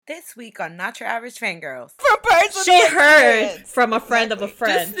This week on Not Your Average Fangirls. From personal She heard experience. from a friend of a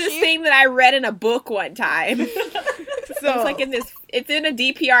friend. Just this thing that I read in a book one time. So it's like it's in a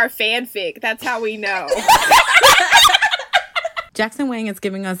DPR fanfic. That's how we know. Jackson Wang is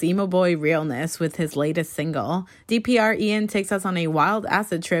giving us emo boy realness with his latest single. DPR Ian takes us on a wild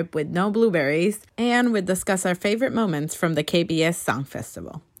acid trip with no blueberries, and we'll discuss our favorite moments from the KBS Song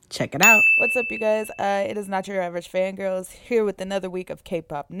Festival. Check it out. What's up, you guys? It is Not Your Average Fangirls here with another week of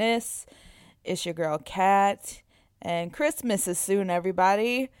K-pop-ness. It's your girl, Kat. And Christmas is soon,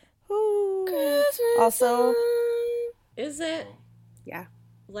 everybody. Woo. Christmas also, is it? Yeah.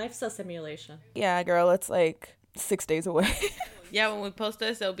 Life's a simulation. yeah, girl, it's like 6 days away. Yeah, when we post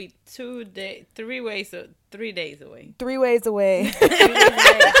this, it'll be 3 days away. 3 ways away.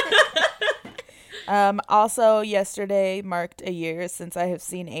 Also, yesterday marked a year since I have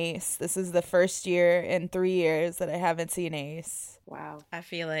seen Ace. This is the first year in 3 years that I haven't seen Ace. Wow. I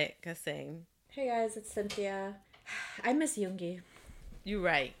feel like the same. Hey guys, it's Cynthia. I miss Yoongi. You're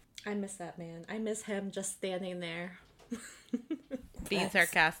right. I miss that man. I miss him just standing there. Being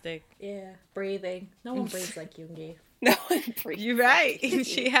sarcastic. Yeah, breathing. No one breathes like Yoongi. No, You're right.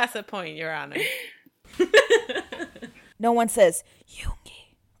 She has a point, Your Honor. No one says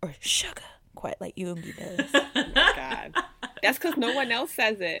Yoongi or sugar quite like Yoongi does. Oh my God. That's because no one else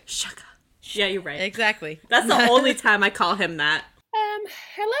says it. Shaka. Yeah, you're right. Exactly. That's the only time I call him that.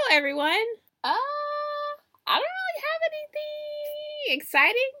 Hello everyone. I don't really have anything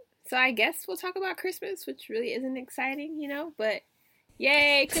exciting. So I guess we'll talk about Christmas, which really isn't exciting, but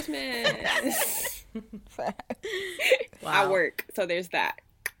yay, Christmas. I work, so there's that.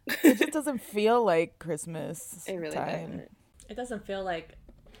 It just doesn't feel like Christmas. It really doesn't. It doesn't feel like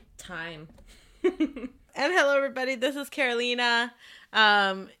time. And hello, everybody. This is Carolina.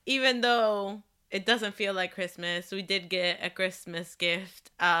 Even though it doesn't feel like Christmas, we did get a Christmas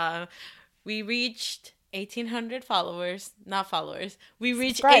gift. We reached 1,800 followers. Not followers. We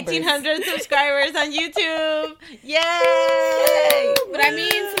reached 1,800 subscribers on YouTube. Yay! But I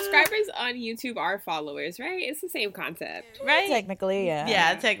mean, subscribers on YouTube are followers, right? It's the same concept. Right? Technically, yeah.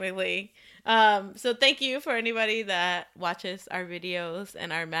 Yeah, technically. So thank you for anybody that watches our videos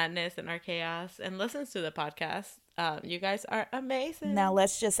and our madness and our chaos and listens to the podcast. You guys are amazing. Now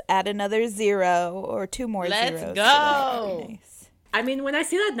let's just add another 0 or 2 more Let's zeros. go. To that. That'd be nice. I mean, when I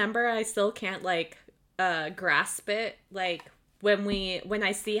see that number, I still can't grasp it. Like when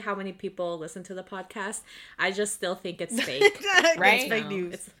I see how many people listen to the podcast, I just still think it's fake. Right? It's fake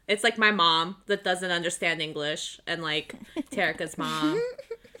news. It's like my mom that doesn't understand English, and like Tarika's mom.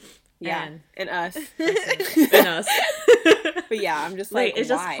 Yeah, and us. And us. But yeah, I'm just like, it's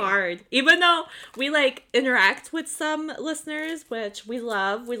just why? hard. Even though we interact with some listeners, which we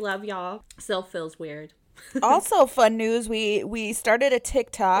love y'all, still feels weird. Also, fun news: we started a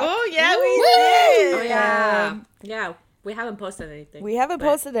TikTok. Oh yeah, we did. Oh yeah, yeah. We haven't posted anything. We haven't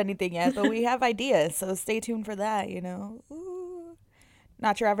posted anything yet, but we have ideas, so stay tuned for that. Ooh.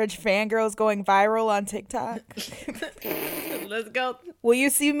 Not Your Average Fangirls going viral on TikTok. Let's go. Will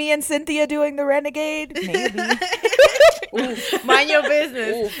you see me and Cynthia doing the Renegade? Maybe. Mind your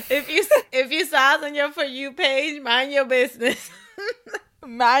business. If you saw us on your For You page, mind your business.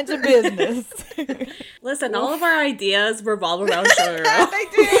 Mind your business. Listen, all of our ideas revolve around Shoro. They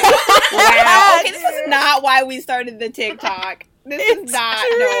do. Wow. Okay, this is not why we started the TikTok. This is not.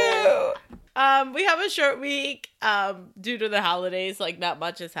 No. We have a short week due to the holidays, like not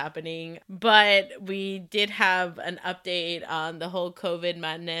much is happening, but we did have an update on the whole COVID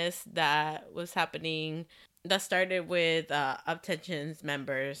madness that was happening. That started with Uptension's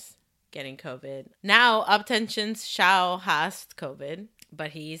members getting COVID. Now Uptension's Shao has COVID,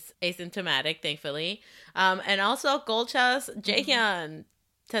 but he's asymptomatic, thankfully. And also Golcha's Jaehyun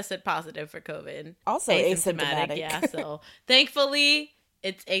tested positive for COVID. Also asymptomatic. Yeah, so thankfully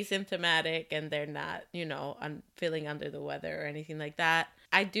it's asymptomatic and they're not, feeling under the weather or anything like that.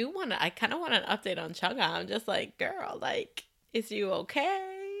 I kind of want an update on Chungha. I'm just like, girl, like, is you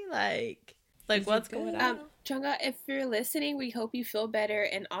okay? Like what's going on? Chungha, if you're listening, we hope you feel better.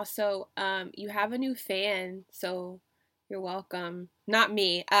 And also, you have a new fan, so you're welcome. Not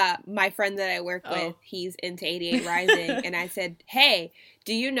me. My friend that I work with, he's into 88 Rising. And I said, hey,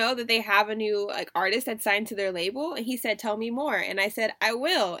 do you know that they have a new artist that's signed to their label? And he said, tell me more. And I said, I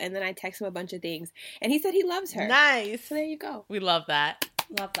will. And then I text him a bunch of things. And he said he loves her. Nice. So there you go. We love that.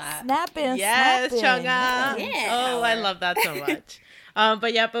 Love that. Snapping. Yes, snapping. Chungha. Yeah. Oh, I love that so much.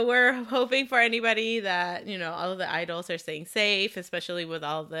 But we're hoping for anybody that, all of the idols are staying safe, especially with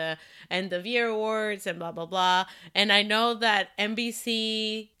all the end of year awards and blah, blah, blah. And I know that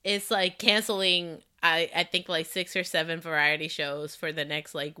NBC is canceling I think like 6 or 7 variety shows for the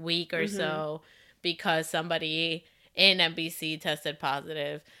next like week or so because somebody in NBC tested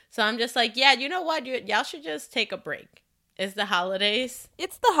positive. So I'm just like, yeah, you know what? Y'all should just take a break. It's the holidays.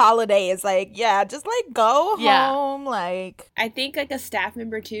 It's the holidays. Like, yeah, just like go home. Like, I think like a staff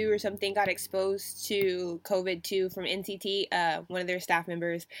member too or something got exposed to COVID too from NCT. One of their staff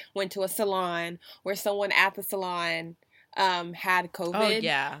members went to a salon where someone at the salon had COVID. Oh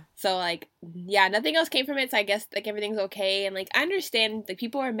yeah. So like, yeah, nothing else came from it. So I guess like everything's okay. And like, I understand like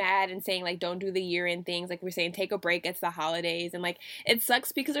people are mad and saying like, don't do the year-end things. Like we're saying, take a break. It's the holidays. And like, it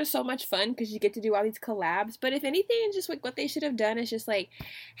sucks because they're so much fun because you get to do all these collabs. But if anything, just like what they should have done is just like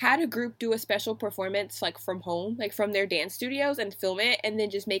had a group do a special performance like from home, like from their dance studios and film it and then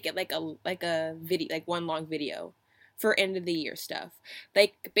just make it like a video, like one long video for end of the year stuff.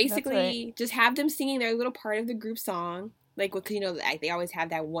 Like basically just have them singing their little part of the group song. Like, because, you know, they always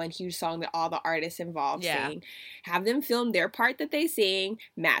have that one huge song that all the artists involved sing. Have them film their part that they sing,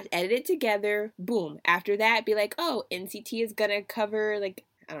 edit it together, boom. After that, be like, oh, NCT is going to cover, like,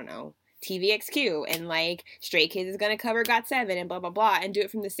 I don't know, TVXQ, and, like, Stray Kids is going to cover GOT7, and blah, blah, blah, and do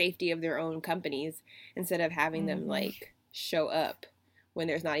it from the safety of their own companies instead of having them, like, show up when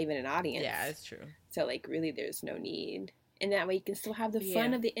there's not even an audience. Yeah, it's true. So, like, really, there's no need. And that way you can still have the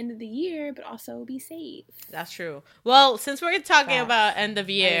fun of the end of the year, but also be safe. That's true. Well, since we're talking about end of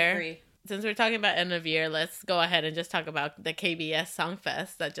I year, agree. since we're talking about end of year, let's go ahead and just talk about the KBS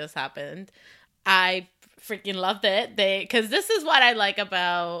Songfest that just happened. I freaking loved it. Because this is what I like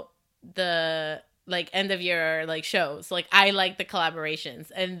about the like end of year like shows. Like I like the collaborations,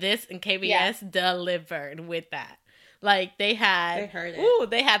 and this and KBS delivered with that. Like they had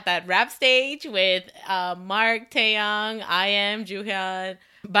that rap stage with Mark, Taeyong, IM, Joohyun,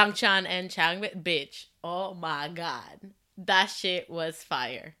 Bangchan, and Changbin. Bitch, oh my god, that shit was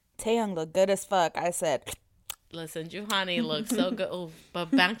fire. Taeyong looked good as fuck. I said, listen, Joohani looks so good. Ooh,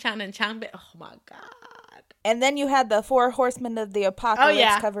 but Bangchan and Changbin, oh my god. And then you had the 4 Horsemen of the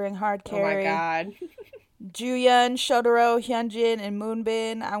Apocalypse covering Hard Carry. Oh my god. Joohyun, Shotaro, Hyunjin, and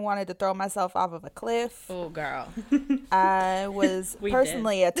Moonbin. I wanted to throw myself off of a cliff. Oh, girl. I was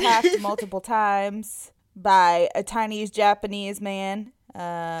personally attacked multiple times by a Chinese Japanese man.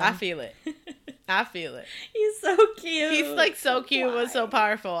 I feel it. I feel it. He's so cute. He's like so cute but so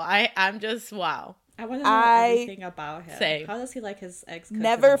powerful. I'm just wow. I want to know everything about him. Same. How does he like his ex?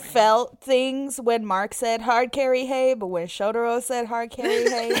 Never felt things when Mark said hard carry hey, but when Shotaro said hard carry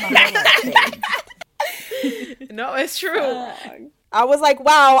hey, my whole life changed. No, it's true. I was like,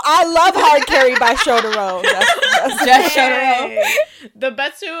 wow, I love Hard Carry by Shotaro. That's just Shotaro. The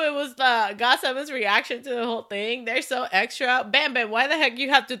best too, it was the GOT7's reaction to the whole thing. They're so extra. Bam Bam, why the heck you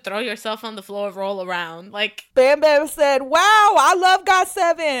have to throw yourself on the floor and roll around? Like Bam Bam said, wow, I love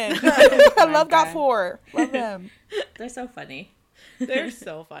GOT7. I love GOT4. Love them. They're so funny. They're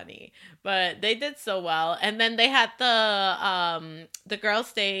so funny, but they did so well. And then they had the girl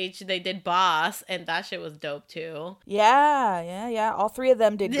stage. They did Boss, and that shit was dope too. Yeah. All 3 of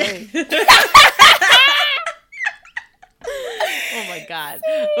them did great. Oh my god,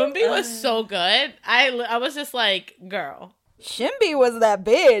 Eunbi was so good. I was just like, girl. Shinbi was that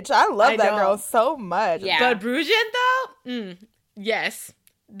bitch. I love that know. girl so much. Yeah. But Brujen though, yes,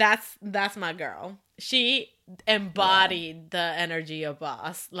 that's my girl. She embodied the energy of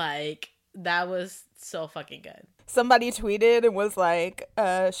Boss. Like that was so fucking good. Somebody tweeted and was like,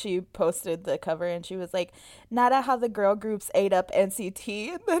 she posted the cover and she was like, not how the girl groups ate up NCT.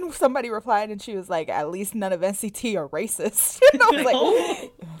 And then somebody replied and she was like, at least none of NCT are racist. And I was like,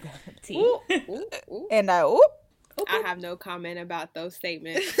 Ooh. and I have no comment about those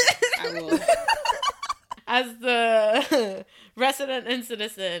statements. I will. As the resident and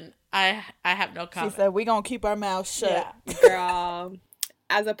citizen, I have no She comment. said, we gonna keep our mouths shut. Yeah. Girl,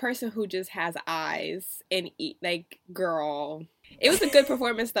 as a person who just has eyes and eat, like, girl. It was a good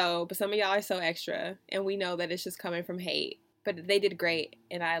performance though, but some of y'all are so extra, and we know that it's just coming from hate. But they did great,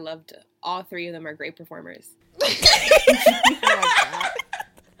 and I loved all 3 of them are great performers.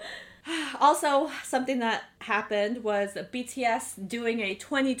 Also, something that happened was BTS doing a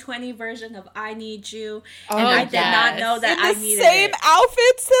 2020 version of I Need You. And I did not know that I needed the same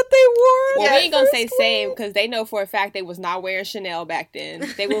outfits that they wore. Well, we ain't gonna say same because they know for a fact they was not wearing Chanel back then.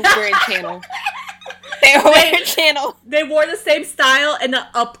 They were wearing Channel. They were wearing Channel. They wore the same style and an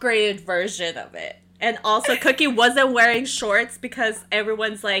upgraded version of it. And also, Cookie wasn't wearing shorts because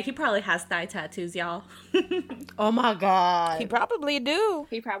everyone's like, he probably has thigh tattoos, y'all. Oh my god. He probably do.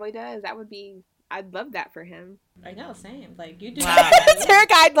 He probably does. That would be I'd love that for him. I know, same. Like, you do Wow. that.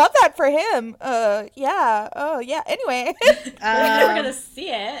 Tarek, I'd love that for him. Yeah. Oh, yeah. Anyway. We're never gonna see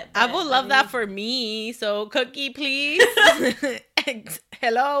it. I but, would love mean, that for me. So, Cookie, please.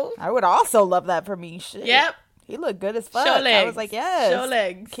 Hello. I would also love that for me. Shit. Yep. He looked good as fuck. Show I legs. was like, yes. Show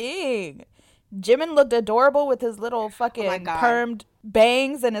legs. King. Jimin looked adorable with his little fucking my God. permed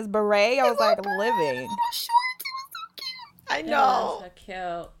bangs and his beret. I was like, living. I It was know. so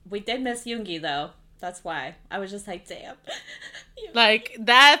cute. We did miss Yoongi though. That's why. I was just like, damn. Like,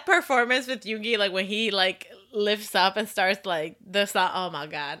 that performance with Yoongi, like, when he, like, lifts up and starts, like, the song. Oh, my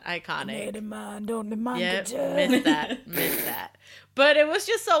God. Iconic. Yep. Missed that. But it was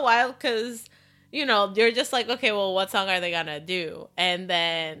just so wild because, you know, you're just like, okay, well, what song are they gonna do? And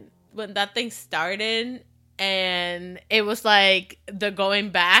then when that thing started and it was like the going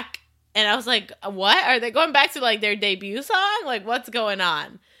back, and I was like, what? Are they going back to, like, their debut song? Like, what's going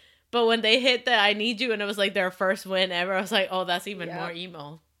on? But when they hit the I Need You and it was like their first win ever, I was like, oh, that's even more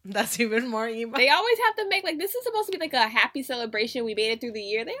emo. That's even more emo. They always have to make, like, this is supposed to be like a happy celebration. We made it through the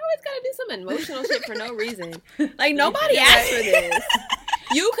year. They always gotta do some emotional shit for no reason. Like, nobody asked for this.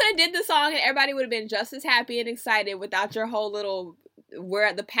 You could have did the song and everybody would have been just as happy and excited without your whole little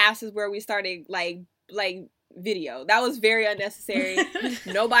where the past is where we started like video. That was very unnecessary.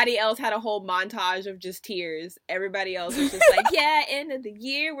 Nobody else had a whole montage of just tears. Everybody else was just like, yeah, end of the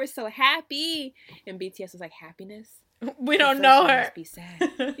year, we're so happy. And BTS was like, happiness? We don't know her. Must be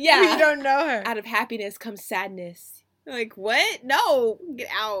sad. Yeah. We don't know her. Out of happiness comes sadness. Like, what? No, get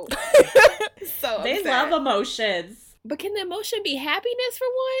out. So They upset. love emotions. But can the emotion be happiness for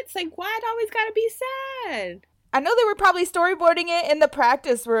once? Like, why it always gotta be sad? I know they were probably storyboarding it in the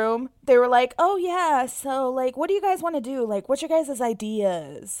practice room. They were like, oh, yeah, so, like, what do you guys want to do? Like, what's your guys'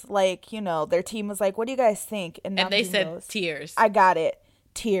 ideas? Like, you know, their team was like, what do you guys think? And they Namjoon said goes, tears. I got it.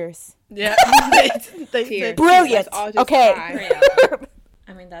 Tears. Yeah. they Tears. said Brilliant. Let's all just Okay. cry.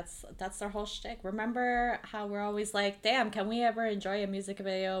 I mean, that's their whole shtick. Remember how we're always like, damn, can we ever enjoy a music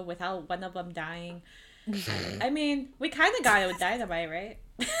video without one of them dying? I mean, we kind of got it with Dynamite, right?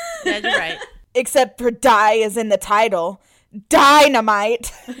 Yeah, you're right. Except for Die is in the title.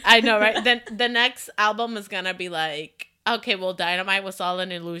 Dynamite. I know, right? Then the next album is gonna be like, okay, well, Dynamite was all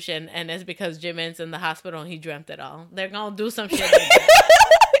an illusion, and it's because Jimin's in the hospital and he dreamt it all. They're gonna do some shit like that.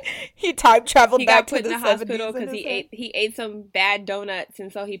 He time traveled He back got to put the in the hospital 70s because he ate some bad donuts,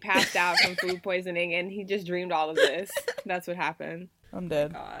 and so he passed out from food poisoning, and he just dreamed all of this. That's what happened. I'm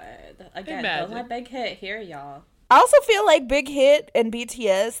dead. God. Again, Imagine. don't let Big Hit hear y'all. I also feel like Big Hit and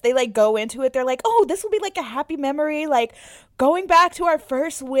BTS, they like go into it. They're like, oh, this will be like a happy memory. Like going back to our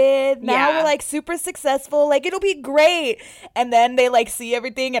first win. Now Yeah. we're like super successful. Like it'll be great. And then they like see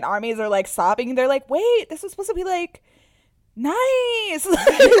everything and armies are like sobbing. They're like, wait, this was supposed to be like nice. Like,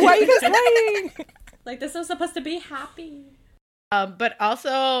 why are you guys crying? Like, this was supposed to be happy. But also,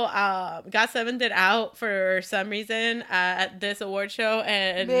 GOT7 did out for some reason at this award show,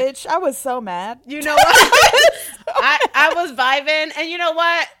 and Bitch, I was so mad. you know what? I was vibing, and you know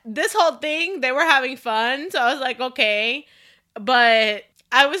what? This whole thing, they were having fun, so I was like, okay. But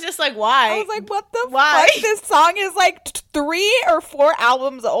I was just like, why? I was like, what the Why? fuck? This song is like 3 or 4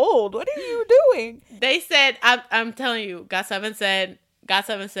 albums old. What are you doing? They said, I'm telling you, GOT7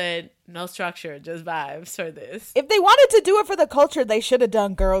 said, no structure, just vibes for this. If they wanted to do it for the culture, they should have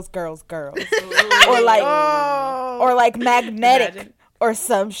done Girls, Girls, Girls. Or like Oh. or like Magnetic Imagine. or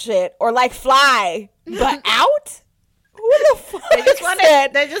some shit. Or like Fly. But out? Who the fuck They just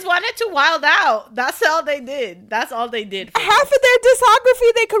said wanted to wild out. That's all they did. That's all they did. For half of their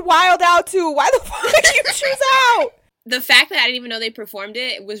discography they could wild out to? Why the fuck did you choose out? The fact that I didn't even know they performed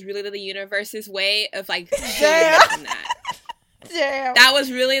it was really the universe's way of like Damn. shielding them from that. Damn. That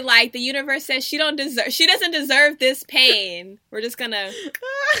was really like the universe says she doesn't deserve this pain. We're just gonna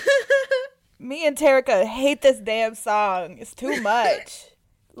Me and Terica hate this damn song. It's too much.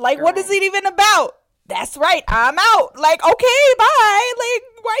 Like, what is it even about? That's right, I'm out. Like, okay, bye.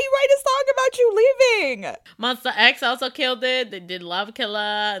 Like, why you write a song about you leaving? Monster X also killed it. They did Love Killer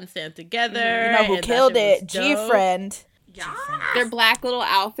and Stand Together. You know who and that killed shit it? was dope. G-Friend. Yeah. their black little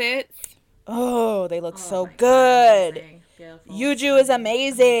outfits. Oh, they look so my God, good. amazing. Beautiful. Yuju is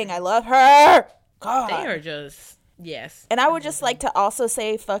amazing. I love her. God. They are just, yes. And I would just like to also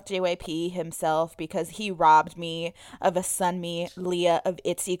say fuck JYP himself because he robbed me of a Sunmi Leah of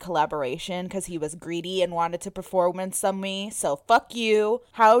ITZY collaboration because he was greedy and wanted to perform with Sunmi. So fuck you.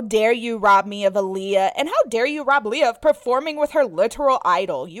 How dare you rob me of a Leah? And how dare you rob Leah of performing with her literal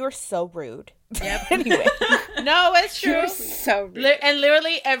idol? You are so rude. Yep. Anyway. No, it's true. You're so rude. And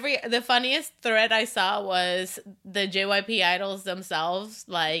literally the funniest thread I saw was the JYP idols themselves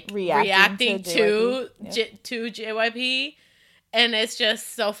like reacting to JYP, and it's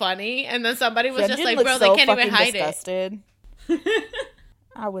just so funny. And then somebody was just like, "Bro, they can't even hide disgusted.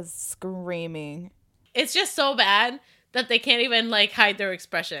 I was screaming. It's just so bad that they can't even like hide their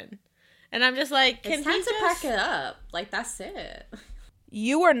expression." And I'm just like, it's time to pack it up. Like, that's it.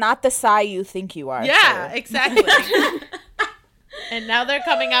 You are not the Psy you think you are. Yeah, sir. exactly. And now they're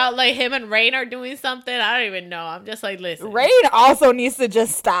coming out like him and Rain are doing something. I don't even know. I'm just like, listen. Rain also needs to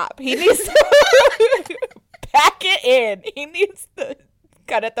just stop. He needs to pack it in. He needs to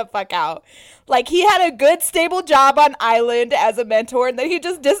cut it the fuck out. Like, he had a good, stable job on Island as a mentor, and then he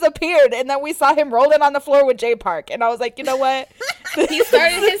just disappeared. And then we saw him rolling on the floor with J Park. And I was like, you know what? He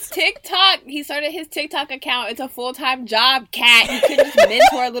started his TikTok account. It's a full-time job, cat. He couldn't just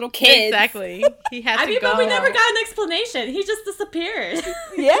mentor little kids. Exactly. He had to go. But we never got an explanation. He just disappeared.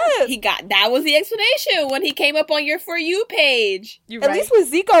 Yes. That was the explanation when he came up on your For You page. You're At right. least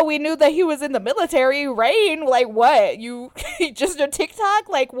with Zico, we knew that he was in the military. Rain, like, what? You just your TikTok?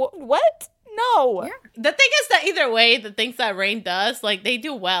 Like, what? No. Yeah. The thing is that either way, the things that Rain does, like, they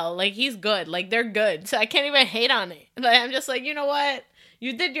do well. Like, he's good. Like, they're good. So I can't even hate on it. Like, I'm just like, you know what?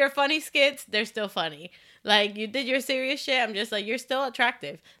 You did your funny skits. They're still funny. Like, you did your serious shit. I'm just like, you're still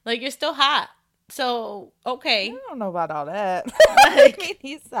attractive. Like, you're still hot. So, okay. I don't know about all that. I mean,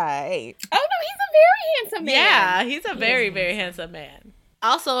 he's like... Oh, no, he's a very handsome man. Yeah, he's a very, very handsome man.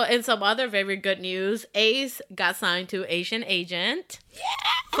 Also, in some other very good news, Ace got signed to Asian Agent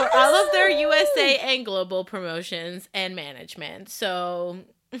for all of their USA and global promotions and management. So,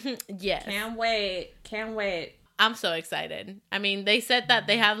 yes. Can't wait. I'm so excited. I mean, they said that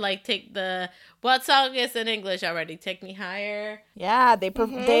they have, like, what song is in English already? Take Me Higher? Yeah, they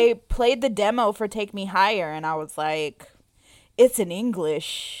played the demo for Take Me Higher, and I was like, it's in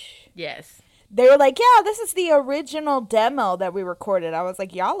English. Yes. They were like, yeah, this is the original demo that we recorded. I was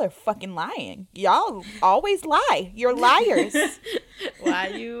like, y'all are fucking lying. Y'all always lie. You're liars. Why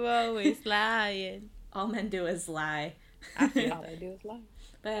you always lying? All men do is lie. I feel all they do is lie.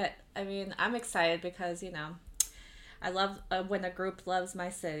 But, I mean, I'm excited because, you know, I love when a group loves my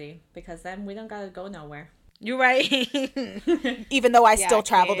city, because then we don't gotta go nowhere. You're right. Even though I still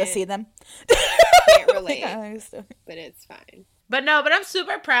travel to see them. Can't relate, but it's fine. But I'm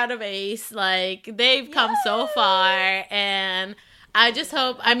super proud of Ace. Like, they've come so far, and I just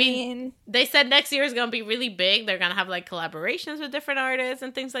hope, I mean, they said next year is going to be really big. They're going to have, like, collaborations with different artists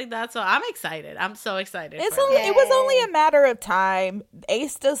and things like that. So I'm excited. I'm so excited. It was only a matter of time.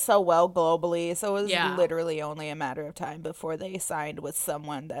 Ace does so well globally, so it was literally only a matter of time before they signed with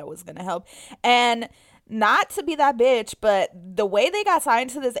someone that was going to help. And not to be that bitch, but the way they got signed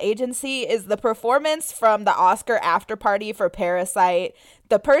to this agency is the performance from the Oscar after party for Parasite.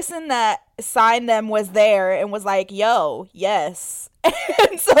 The person that signed them was there and was like, yo, yes.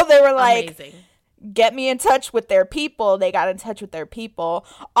 And so they were like, amazing. Get me in touch with their people. They got in touch with their people.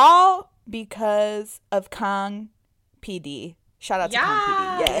 All because of Kang PD. Shout out to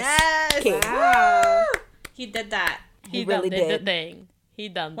Kang PD. Yes. Wow. He did that. He really did the thing.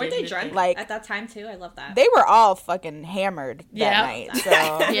 Were they drunk at that time too? I love that. They were all fucking hammered that night.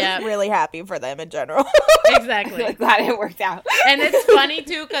 So really happy for them in general. Exactly. Glad it worked out. And it's funny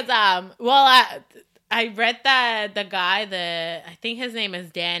too because I read that the guy I think his name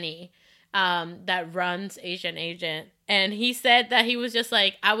is Danny, that runs Asian Agent, and he said that he was just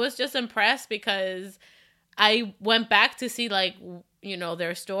like, I was just impressed because I went back to see, like, you know,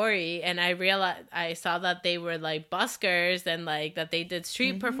 their story, and I saw that they were like buskers and like that they did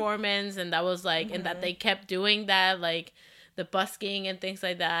street performance, and that was like and that they kept doing that, like the busking and things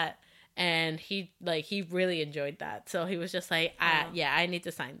like that, and he really enjoyed that, so he was just like, I need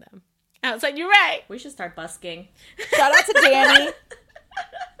to sign them. I was like, you're right, we should start busking. Shout out to Danny.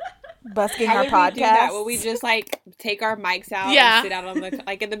 Busking our podcast. We do that? Will we just like take our mics out and sit out on the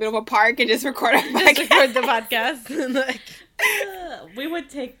like in the middle of a park and just record our podcast? Record the podcast. Like, we would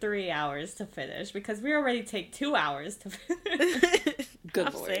take 3 hours to finish because we already take 2 hours to finish.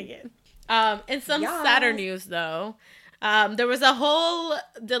 Good Lord. In some sadder news though, there was a whole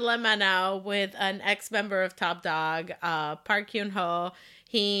dilemma now with an ex-member of Top Dog, Park Hyun-ho.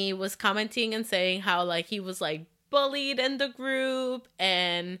 He was commenting and saying how like he was like bullied in the group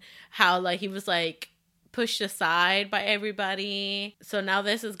and how like he was like pushed aside by everybody. So now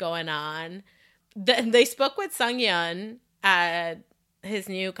this is going on. They spoke with Sungyeon at his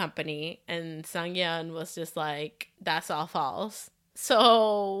new company, and Sungyeon was just like, that's all false.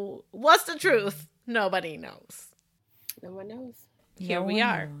 So what's the truth? Nobody knows. No one knows. Here we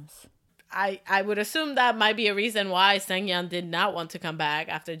are. I would assume that might be a reason why Seungyeon did not want to come back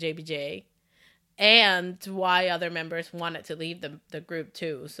after JBJ, and why other members wanted to leave the group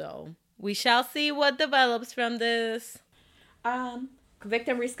too. So we shall see what develops from this.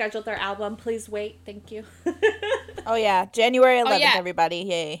 Victim rescheduled their album. Please wait. Thank you. Oh yeah, January 11th, yeah. everybody.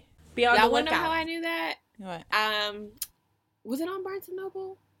 Yay. Be on Y'all the want to know lookout. how I knew that? What? Was it on Barnes and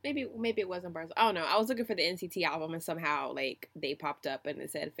Noble? Maybe it wasn't Barnes. I don't know. I was looking for the NCT album and somehow like they popped up and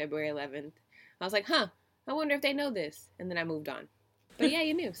it said February 11th. I was like, huh, I wonder if they know this. And then I moved on. But yeah,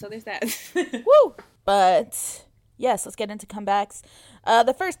 you knew. So there's that. Woo! But yes, let's get into comebacks.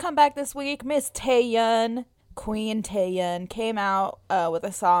 The first comeback this week, Miss Taeyeon, Queen Taeyeon, came out with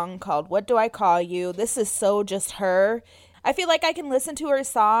a song called "What Do I Call You?" This is so just her. I feel like I can listen to her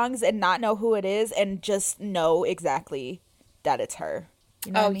songs and not know who it is and just know exactly that it's her.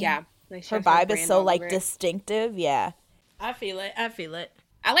 You know what I mean? Yeah. Like, Her vibe is so like distinctive. Yeah. I feel it.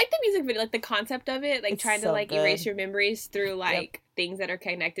 I like the music video, like the concept of it, like It's trying so to like good. erase your memories through like things that are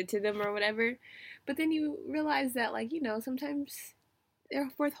connected to them or whatever. But then you realize that like, you know, sometimes they're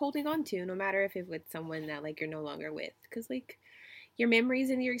worth holding on to, no matter if it's with someone that like you're no longer with, because like your memories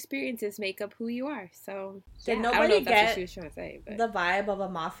and your experiences make up who you are. So Did yeah, I don't know nobody if that's what get she was trying to say, but the vibe of a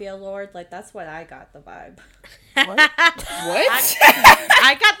mafia lord? Like, that's what I got, the vibe. What?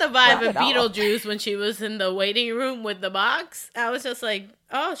 I got the vibe Not of at all. Beetlejuice when she was in the waiting room with the box. I was just like,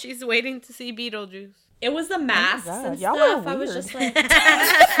 oh, she's waiting to see Beetlejuice. It was the masks God, and y'all stuff. are I was weird. just like, That's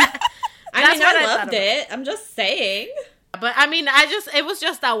I what I loved thought it. I'm just saying. But I mean, it was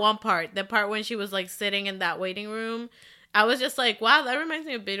just that one part. The part when she was like sitting in that waiting room. I was just like, wow, that reminds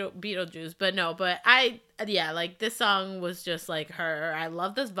me of Beetlejuice. But no, like this song was just like her. I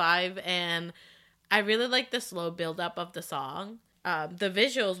love this vibe and I really like the slow build up of the song. The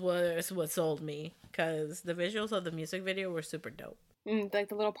visuals was what sold me because the visuals of the music video were super dope. like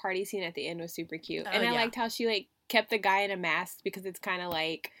the little party scene at the end was super cute. Oh, And I yeah. liked how she like kept the guy in a mask because it's kind of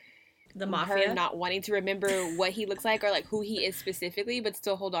like The her mafia. not wanting to remember what he looks like or like who he is specifically, but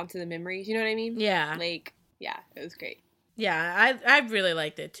still hold on to the memories. You know what I mean? Yeah. Like, yeah, it was great. Yeah, I really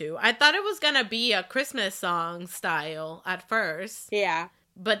liked it too. I thought it was gonna be a Christmas song style at first. Yeah.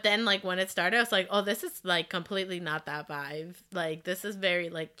 But then, like, when it started, I was like, oh, this is, like, completely not that vibe. Like, this is very,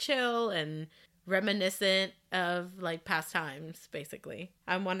 like, chill and reminiscent of, like, past times, basically.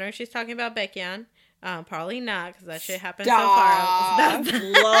 I'm wondering if she's talking about Baekhyun. Probably not, because that shit happened Stop. so far.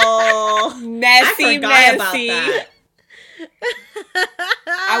 Lol. Messy, I forgot messy. about that.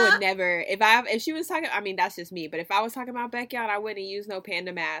 I would never. If she was talking, I mean, that's just me. But if I was talking about Baekhyun, I wouldn't use no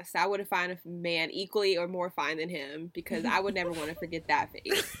panda mask. I would have found a man equally or more fine than him because I would never want to forget that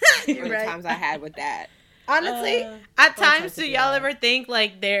face or the Right. times I had with that. Honestly, Uh, at I'll try times, to do do y'all that. ever think,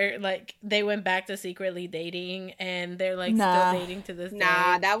 like, they went back to secretly dating and they're, like, Nah. still dating to this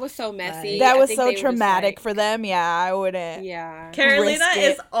Nah, day? that was so messy. That I was think so they were just traumatic like- for them. Yeah, I wouldn't. Yeah. Carolina Risk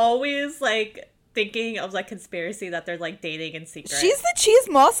is it. always like thinking of like conspiracy that they're like dating in secret. She's the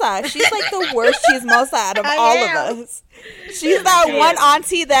chismosa. She's like the worst chismosa out of I all am. of us. She's that She one is.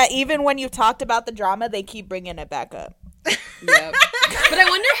 auntie that even when you've talked about the drama, they keep bringing it back up. Yep. But I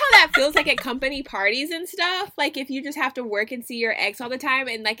wonder how that feels like at company parties and stuff. Like if you just have to work and see your ex all the time,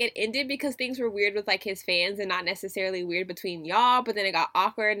 and like it ended because things were weird with like his fans and not necessarily weird between y'all, but then it got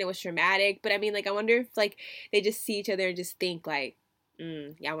awkward and it was traumatic. But I mean, like I wonder if like they just see each other and just think like,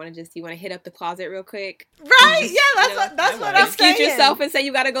 you want to hit up the closet real quick, Right? Yeah, that's You know, that's what I'm excuse saying. yourself and say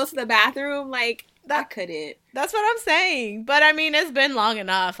you got to go to the bathroom. Like I couldn't. That's what I'm saying. But I mean, it's been long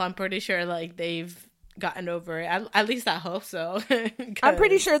enough. I'm pretty sure like they've gotten over it. At least I hope so. I'm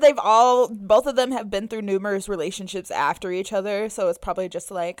pretty sure both of them have been through numerous relationships after each other, so it's probably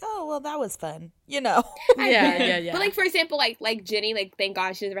just like, oh, well, that was fun, you know? Yeah. But like for example, like Jenny, like thank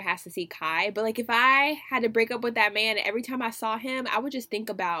God she never has to see Kai. But like if I had to break up with that man, every time I saw him, I would just think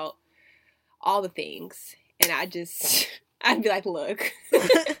about all the things, and I'd be like, look,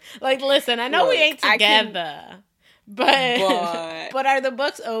 Like, listen, I know we Look, ain't I can- together, but but are the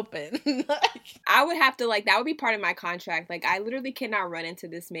books open? Like, I would have to like that would be part of my contract. Like I literally cannot run into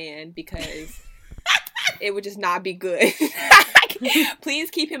this man because it would just not be good.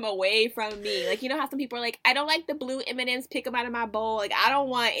 Please keep him away from me. Like, you know how some people are like, I don't like the blue M&Ms, pick them out of my bowl. Like, I don't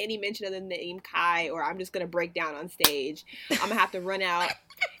want any mention of the name Kai, or I'm just going to break down on stage. I'm going to have to run out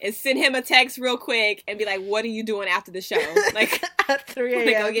and send him a text real quick and be like, what are you doing after the show? Like, at 3 want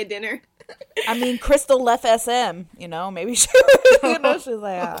to go a.m. get dinner? I mean, Crystal left SM, you know? Maybe she, she's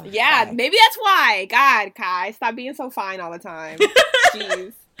like, oh, Yeah, fine. maybe that's why. God, Kai, stop being so fine all the time.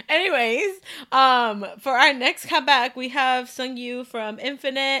 Jeez. Anyways, for our next comeback, we have Sungyu from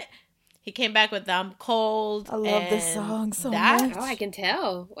Infinite. He came back with I'm Cold. I love this and song so that- much. Oh, I can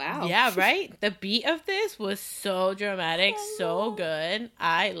tell. Wow. Yeah, right? The beat of this was so dramatic, so good.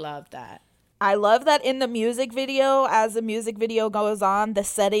 I love that. I love that in the music video, as the music video goes on, the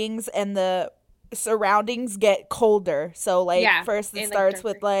settings and the surroundings get colder. So, like, Yeah, first it and, like, starts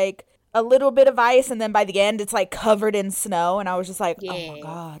with, darker. like, a little bit of ice, and then by the end, it's, like, covered in snow. And I was just like, oh, my Yeah.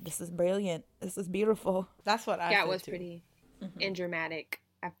 God, this is brilliant. This is beautiful. That's what I Yeah, it said, was too. pretty and dramatic.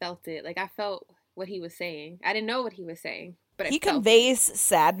 I felt it. Like, I felt what he was saying. I didn't know what he was saying, but He I felt conveys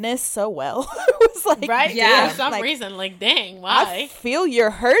sadness so well. It was like, Right? Yeah. For some like, reason, like, dang, I why? feel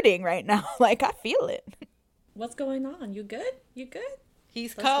you're hurting right now. Like, I feel it. What's going on? You good? You good?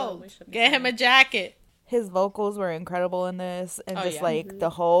 He's That's what cold. we should be Get him a saying. jacket. His vocals were incredible in this, and Oh, just yeah. like the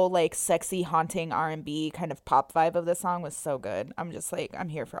whole like sexy, haunting R&B kind of pop vibe of the song was so good. I'm just like, I'm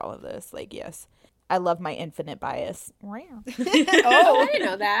here for all of this. Like, yes, I love my infinite bias. Oh, Oh, I didn't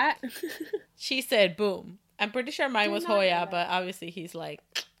know that. she said boom. I'm pretty sure mine Did was not know Hoya, that. but obviously he's like,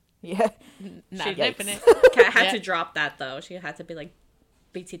 Yeah, not She lipping it. Kat had Yeah. to drop that though. She had to be like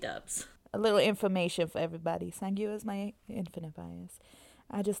BT dubs. a little information for everybody. Sangyu is my infinite bias.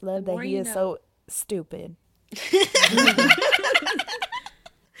 I just love The that more he you is know. so stupid.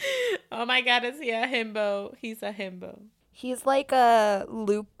 Oh my god, is he a himbo? He's a himbo. He's like a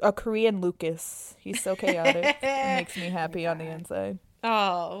Korean Lucas. He's so chaotic. It makes me happy on the inside.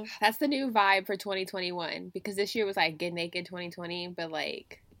 Oh, That's the new vibe for 2021 because this year was like Get Naked 2020, but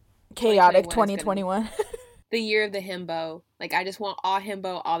like Chaotic 2021 2021. the year of the himbo. Like I just want all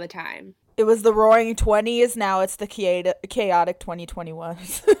himbo all the time. It was the Roaring 20s. Now it's the chaotic 2021.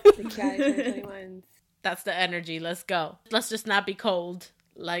 The chaotic 2021s. that's the energy. Let's go. Let's just not be cold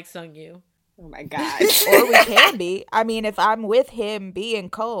like Sungyu. Oh my god. Or we can be. I mean, if I'm with him being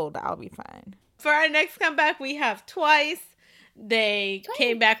cold, I'll be fine. For our next comeback, we have Twice. They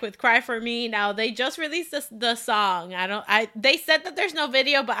came back with Cry For Me. Now, they just released the song. They said that there's no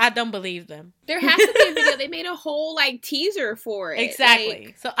video, but I don't believe them. There has to be a video. They made a whole like teaser for it. Exactly.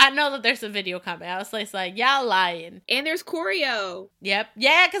 Like, So I know that there's a video coming. I was like, y'all lying. and there's choreo. Yep.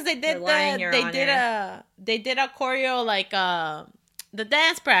 Yeah, because they They're did lying, Your Honor. they did a choreo like the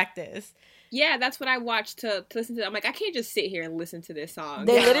dance practice. Yeah, that's what I watched to listen to. I'm like, I can't just sit here and listen to this song.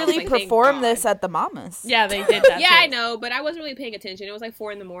 They You know? literally Like, thank performed God. this at the Mamas. Yeah, they did that. Yeah, too. I know, but I wasn't really paying attention. It was like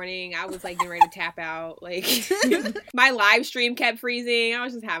 4 a.m. I was like getting ready to tap out. Like my live stream kept freezing. I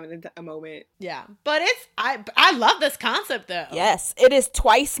was just having a moment. Yeah, but I love this concept though. Yes, it is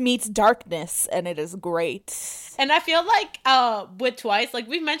Twice meets Darkness, and it is great. And I feel like with Twice, like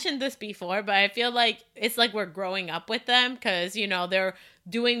we've mentioned this before, but I feel like it's like we're growing up with them because they're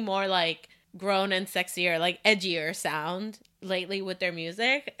doing more like grown and sexier, like edgier sound lately with their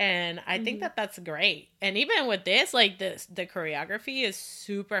music, and I think that that's great. And even with this, like the choreography is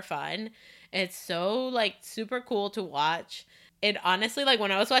super fun. It's so like super cool to watch. It honestly, like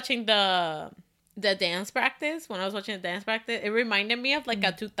when I was watching the dance practice, it reminded me of like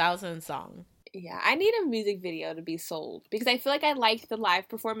a 2000 song. Yeah, I need a music video to be sold because I feel like I like the live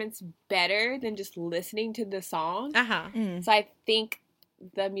performance better than just listening to the song. Uh-huh. So I think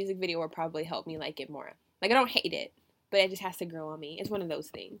the music video will probably help me like it more. Like I don't hate it, but it just has to grow on me. It's one of those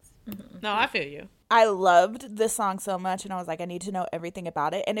things. No, I feel you. I loved this song so much, and I was like, I need to know everything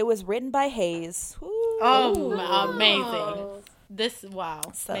about it. And it was written by Hayes. Woo. Oh, amazing. This, wow,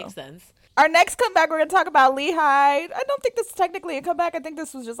 So. makes sense. Our next comeback, we're going to talk about Lehigh. I don't think this is technically a comeback. I think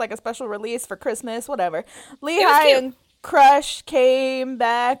this was just like a special release for Christmas, whatever. Lehigh cute. and Crush came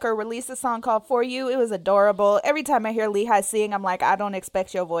back or released a song called For You. It was adorable. Every time I hear Lehigh sing, I'm like, I don't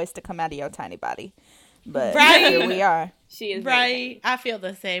expect your voice to come out of your tiny body. But Right. here we are. She is very Right. I feel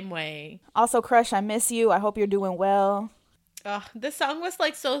the same way. Also, Crush, I miss you. I hope you're doing well. Oh, this song was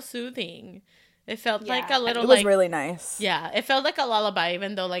like so soothing. It felt like Yeah. a little It was like really nice. yeah, it felt like a lullaby,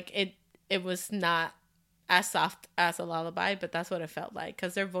 even though like it was not as soft as a lullaby, but that's what it felt like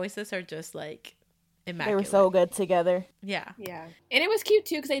because their voices are just like They immaculate. were so good together. Yeah. Yeah, and it was cute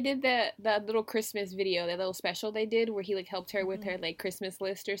too because they did the little Christmas video, that little special they did where he like helped her with her like Christmas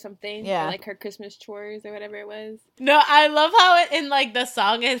list or something. Yeah. Or, like her Christmas chores or whatever it was. No, I love how in like the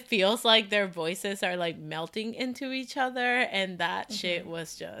song it feels like their voices are like melting into each other, and that shit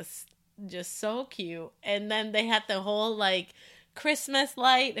was just so cute. And then they had the whole like Christmas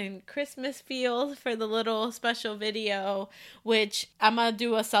light and Christmas feels for the little special video, which I'm gonna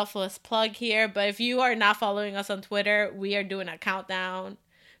do a selfless plug here, but if you are not following us on Twitter, we are doing a countdown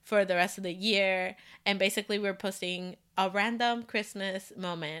for the rest of the year, and basically we're posting a random Christmas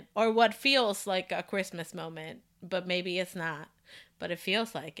moment or what feels like a Christmas moment, but maybe it's not, but it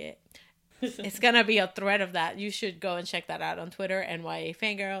feels like it. It's gonna be a thread of that. You should go and check that out on Twitter, NYA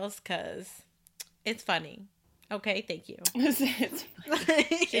Fangirls, because it's funny. Okay, thank you.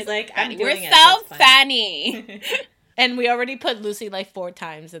 She's like, I'm We're doing it. so It's fine. funny. And we already put Lucy like 4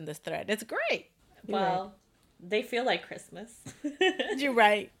 times in this thread. It's great. Well, they feel like Christmas. You're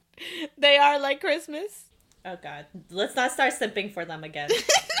right. They are like Christmas. Oh God, let's not start simping for them again.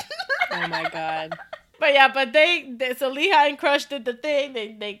 Oh my God. But yeah, but so Lehigh and Crush did the thing.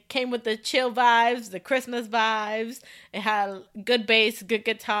 They came with the chill vibes, the Christmas vibes. It had good bass, good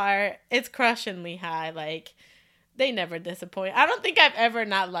guitar. It's Crush and Lehigh. Like, they never disappoint. I don't think I've ever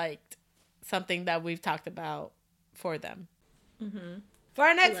not liked something that we've talked about for them. Mm-hmm. For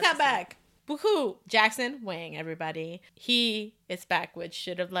our next comeback, woohoo! Jackson Wang, everybody. He is back with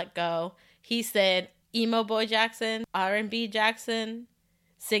Should Have Let Go. He said, emo boy Jackson, R&B Jackson,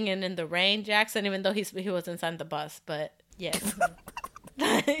 singing in the rain Jackson, even though he was inside the bus, but yes.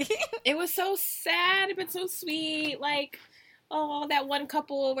 It was so sad, but so sweet. Like, oh, that one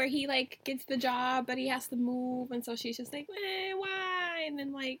couple where he, like, gets the job, but he has to move, and so she's just like, why? And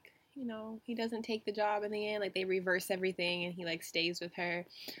then, like, you know, he doesn't take the job in the end. Like, they reverse everything, and he, like, stays with her.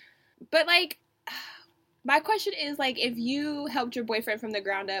 But, like, my question is, like, if you helped your boyfriend from the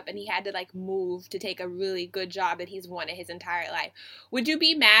ground up and he had to, like, move to take a really good job that he's wanted his entire life, would you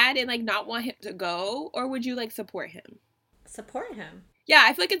be mad and, like, not want him to go? Or would you, like, support him? Support him. Yeah,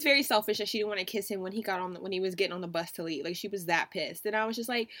 I feel like it's very selfish that she didn't want to kiss him when he was getting on the bus to leave. Like, she was that pissed. And I was just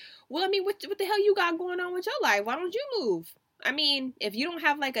like, well, I mean, what the hell you got going on with your life? Why don't you move? I mean, if you don't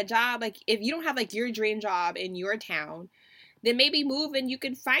have, like, a job, like, if you don't have, like, your dream job in your town, then maybe move and you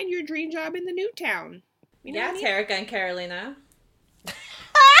can find your dream job in the new town. You know Yeah, what I mean? Tarek and Carolina.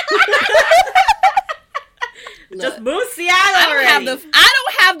 Look, Just move Seattle already. I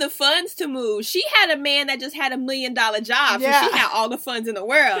don't have the funds to move. She had a man that just had $1 million job, so she had all the funds in the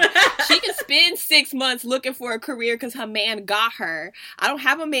world. She could spend 6 months looking for a career because her man got her. I don't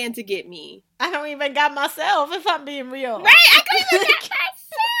have a man to get me. I don't even got myself, if I'm being real. Right? I couldn't even get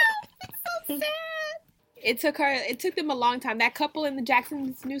myself. It's so sad. It took them a long time. That couple in the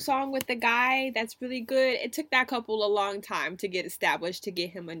Jackson's new song with the guy that's really good, it took that couple a long time to get established, to get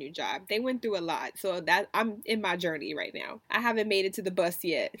him a new job. They went through a lot, so that I'm in my journey right now. I haven't made it to the bus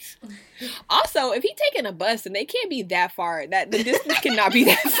yet. Also, if he taking a bus, then they can't be that far. That the distance cannot be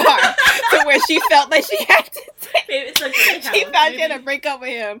that far to where she felt like she had to take. It's like She thought she had to break up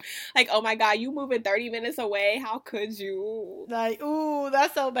with him. Like, oh my God, you moving 30 minutes away? How could you? Like, ooh,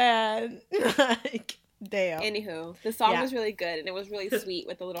 that's so bad. Like, damn. Anywho, the song was really good, and it was really sweet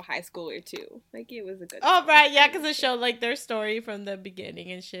with the little high schooler too. Like, it was a good Oh, song. right, yeah, because it showed, like, their story from the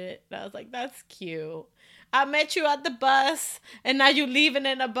beginning and shit. And I was like, that's cute. I met you at the bus, and now you leaving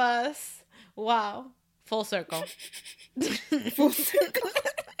in a bus. Wow. Full circle. Full circle.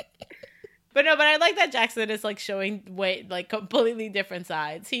 But I like that Jackson is, like, showing, like, completely different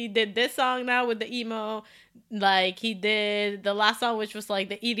sides. He did this song now with the emo. Like, he did the last song, which was, like,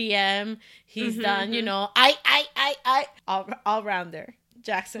 the EDM. He's done, you know, all-rounder.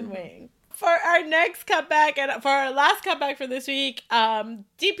 Jackson Wang. For our next comeback, and for our last comeback for this week,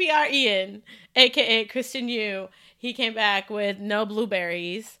 DPR Ian, a.k.a. Christian Yu, he came back with No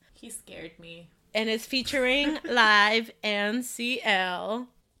Blueberries. He scared me. And it's featuring Live and CL.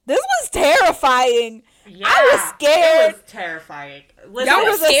 This was terrifying. Yeah, I was scared. It was terrifying. Y'all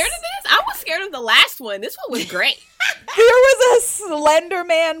were was a- scared of this? I was scared of the last one. This one was great. There was a Slender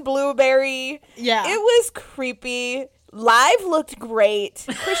Man blueberry. Yeah. It was creepy. Live looked great.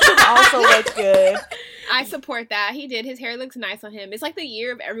 Christian also looked good. I support that. He did. His hair looks nice on him. It's like the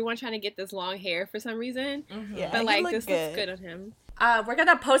year of everyone trying to get this long hair for some reason. Yeah, But he like, looked this looks good on him. We're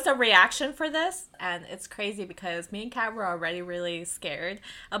gonna post a reaction for this, and it's crazy because me and Kat were already really scared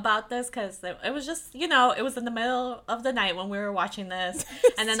about this because it was just, you know, it was in the middle of the night when we were watching this,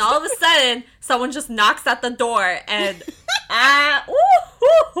 and then all of a sudden someone just knocks at the door, and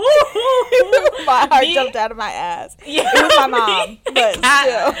my heart jumped out of my ass. Yeah, It was my mom, but still.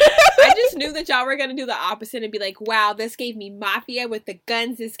 I just knew that y'all were gonna do the opposite and be like, wow, this gave me Mafia with the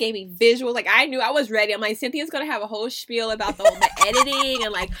guns, this gave me visual. Like, I knew I was ready. I'm like, Cynthia's gonna have a whole spiel about the editing,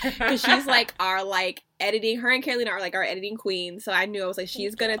 and like, because she's like our like editing, her and Carolina are like our editing queen, so I knew I was like,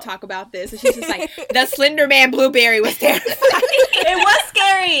 she's gonna talk about this, and she's just like, the Slender Man blueberry was terrifying. It was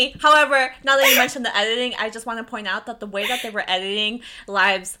scary. However, now that you mentioned the editing, I just want to point out that the way that they were editing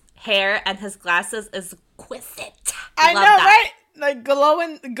Live's hair and his glasses is exquisite. I Love know, that. right? Like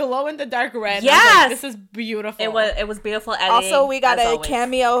glow in the dark red. Yes! I was like, this is beautiful. It was beautiful editing. Also, we got as a always.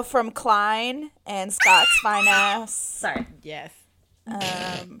 cameo from Klein and Scott's fine ass. Sorry. Yes.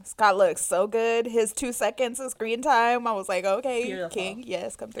 Scott looks so good. His 2 seconds of screen time, I was like, okay, Beautiful. King,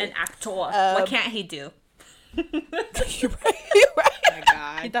 yes, come through. An actor. What can't he do? You're right. You're right. Oh my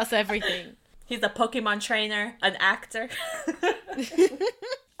God. He does everything. He's a Pokemon trainer, an actor.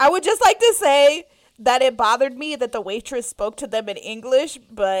 I would just like to say that it bothered me that the waitress spoke to them in English,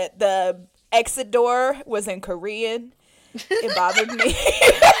 but the exit door was in Korean. It bothered me.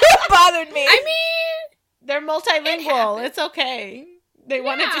 It bothered me. I mean, They're multilingual. It's okay. They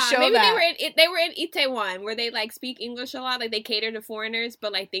wanted to show maybe that. they were in Itaewon, where they like speak English a lot, like they cater to foreigners,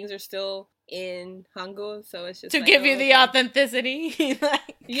 but like things are still in Hangul, so it's just to like, give you the okay. authenticity.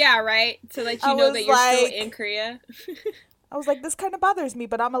 Like, Yeah, right. To let I you know was that you're still like- in Korea. I was like, this kind of bothers me,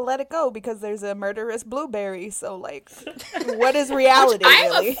 but I'm gonna let it go because there's a murderous blueberry. So, like, what is reality,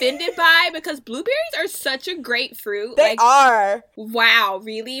 I'm really? offended by, because blueberries are such a great fruit. They like, are. wow,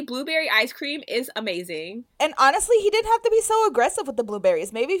 really? Blueberry ice cream is amazing. And honestly, he didn't have to be so aggressive with the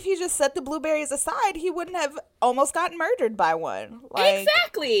blueberries. Maybe if he just set the blueberries aside, he wouldn't have almost gotten murdered by one. Like,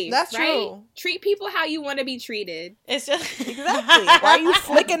 Exactly. That's right? true. Treat people how you want to be treated. it's just exactly. Why are you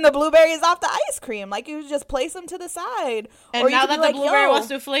flicking the blueberries off the ice cream? Like, you just place them to the side. And Or you now could that be the like, blueberry yo. wants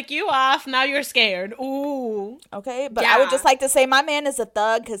to flick you off, now you're scared. Ooh. Okay, but I would Yeah. just like to say my man is a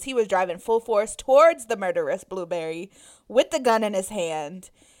thug because he was driving full force towards the murderous blueberry with the gun in his hand.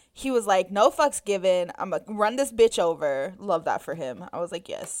 He was like, no fucks given. I'm going to run this bitch over. Love that for him. I was like,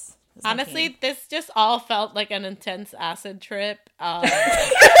 yes. That's my king. Honestly, this just all felt like an intense acid trip.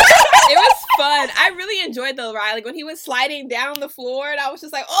 It was fun. I really enjoyed the ride. Like when he was sliding down the floor, and I was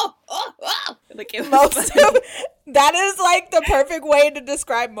just like, oh. Like it was Most fun. of, that is like the perfect way to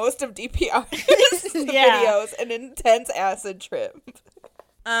describe most of DPR's Yeah. videos, an intense acid trip.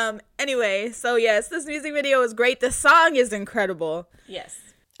 Anyway, so yes, this music video is great. The song is incredible. Yes.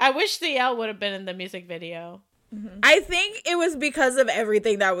 I wish CL would have been in the music video. I think it was because of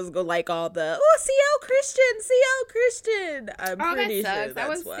everything that was like all the CL Christian. I'm Oh, that pretty sucks. sure that's I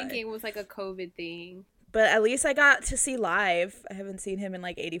was why. thinking it was like a COVID thing. But at least I got to see live. I haven't seen him in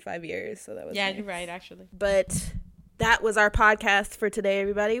like 85 years, so that was Yeah, nice. you're right, actually. But that was our podcast for today,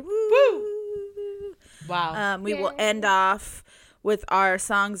 everybody. Woo! Wow. We will end off with our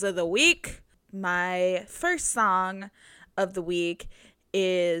songs of the week. My first song of the week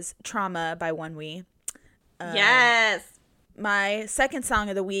is Trauma by One We. Yes. My second song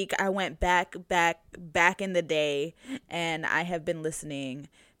of the week, I went back in the day, and I have been listening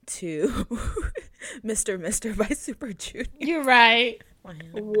to Mr. by Super Junior. You're right.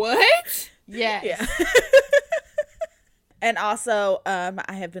 What? Yes. Yeah. And also,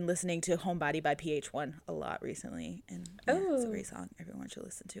 I have been listening to Homebody by PH1 a lot recently, and yeah, it's a great song. Everyone should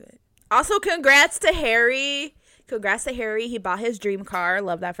listen to it. Also, congrats to Harry. He bought his dream car.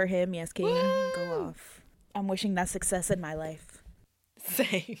 Love that for him. Yes, King. Go off. I'm wishing that success in my life.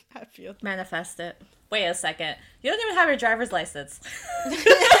 Same. I feel Manifest it. Wait a second. You don't even have your driver's license.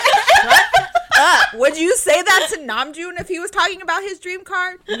 Would you say that to Namjoon if he was talking about his dream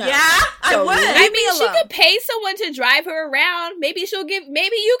car? No. Yeah, I So would. leave I me mean, she alone. could pay someone to drive her around. Maybe you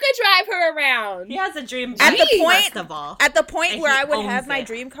could drive her around. He has a dream. At the Jeep, point- first of all. At the point And where he I would owns have my it.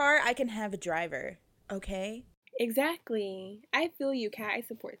 dream car, I can have a driver. Okay? Exactly. I feel you, Kat. I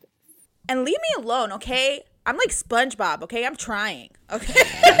support this. And leave me alone, okay? I'm like SpongeBob, okay? I'm trying. Okay?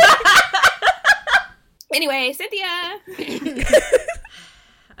 Anyway, Cynthia.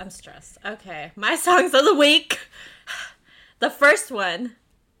 I'm stressed. Okay, my songs of the week. The first one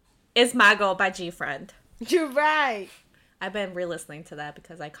is Mago by G-Friend. You're right. I've been re-listening to that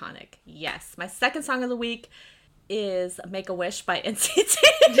because iconic. Yes. My second song of the week is Make a Wish by NCT.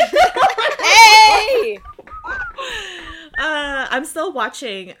 Hey! I'm still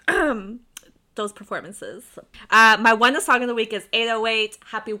watching those performances. My one song of the week is 808.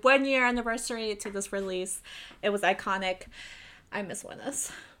 Happy 1 year anniversary to this release. It was iconic. I miss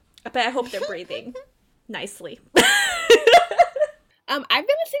Winnes. But I hope they're breathing nicely. I've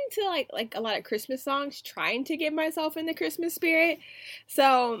been listening to like a lot of Christmas songs, trying to get myself in the Christmas spirit.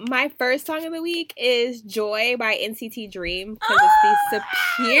 So my first song of the week is Joy by NCT Dream, because it's the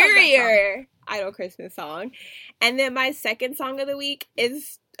superior idol Christmas song. And then my second song of the week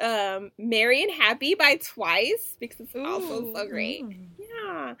is Merry and Happy by Twice, because it's also so great.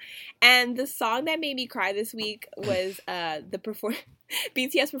 Yeah. And the song that made me cry this week was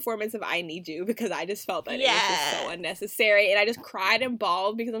BTS performance of I Need You, because I just felt that it was just so unnecessary, and I just cried and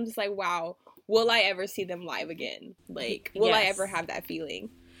bawled because I'm just like, wow, will I ever see them live again? Like, will I Yes. ever have that feeling?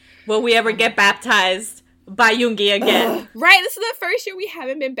 Will we ever get baptized by Yoongi again? Right, this is the first year we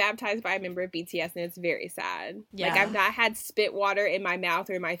haven't been baptized by a member of BTS, and it's very sad. Like, Yeah. I've not had spit water in my mouth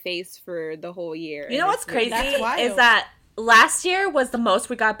or in my face for the whole year. You know and what's it's really crazy That's wild. is that last year was the most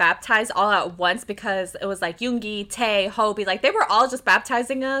we got baptized all at once because it was like Yoongi, Tae, Hobie, like they were all just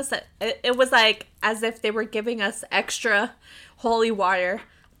baptizing us. It was like as if they were giving us extra holy water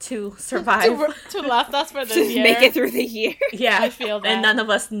to survive. to last us for this year. Make it through the year. Yeah, I feel that. And none of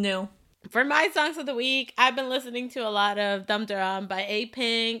us knew. For my songs of the week, I've been listening to a lot of Dum Duram by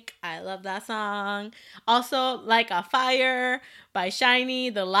A-Pink. I love that song. Also, Like a Fire by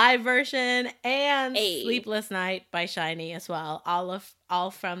SHINee, the live version, and Sleepless Night by SHINee as well. All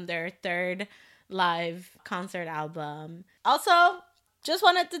from their third live concert album. Also, just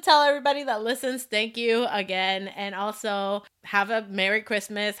wanted to tell everybody that listens, thank you again. And also, have a Merry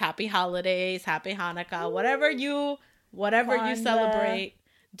Christmas, Happy Holidays, Happy Hanukkah, whatever you celebrate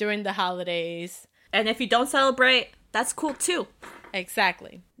during the holidays. And if you don't celebrate, that's cool too.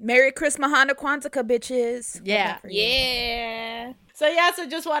 Exactly. Merry Christmas, Hana Kwanzaa, bitches. Yeah. Yeah. So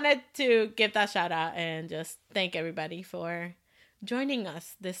just wanted to give that shout out and just thank everybody for joining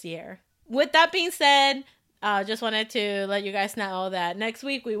us this year. With that being said, just wanted to let you guys know that next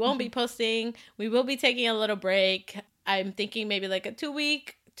week we won't be posting. We will be taking a little break. I'm thinking maybe like a 2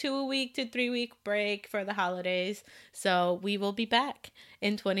 week to 3 week break for the holidays. So we will be back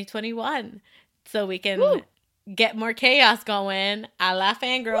in 2021 so we can get more chaos going a la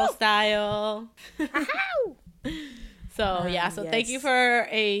fangirl style. So yes. Thank you for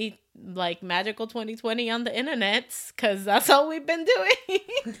a magical 2020 on the internet, because that's all we've been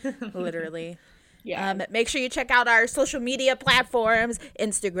doing. Literally. Yeah. Make sure you check out our social media platforms: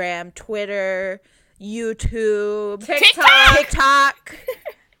 Instagram, Twitter, YouTube, TikTok.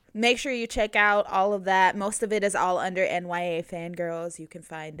 Make sure you check out all of that. Most of it is all under NYA Fangirls. You can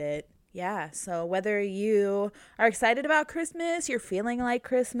find it. Yeah, so whether you are excited about Christmas, you're feeling like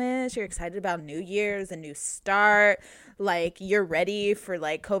Christmas, you're excited about New Year's, a new start, like you're ready for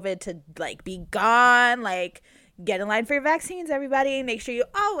like COVID to like be gone, like get in line for your vaccines, everybody. Make sure you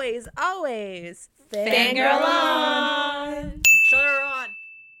always fangirl on.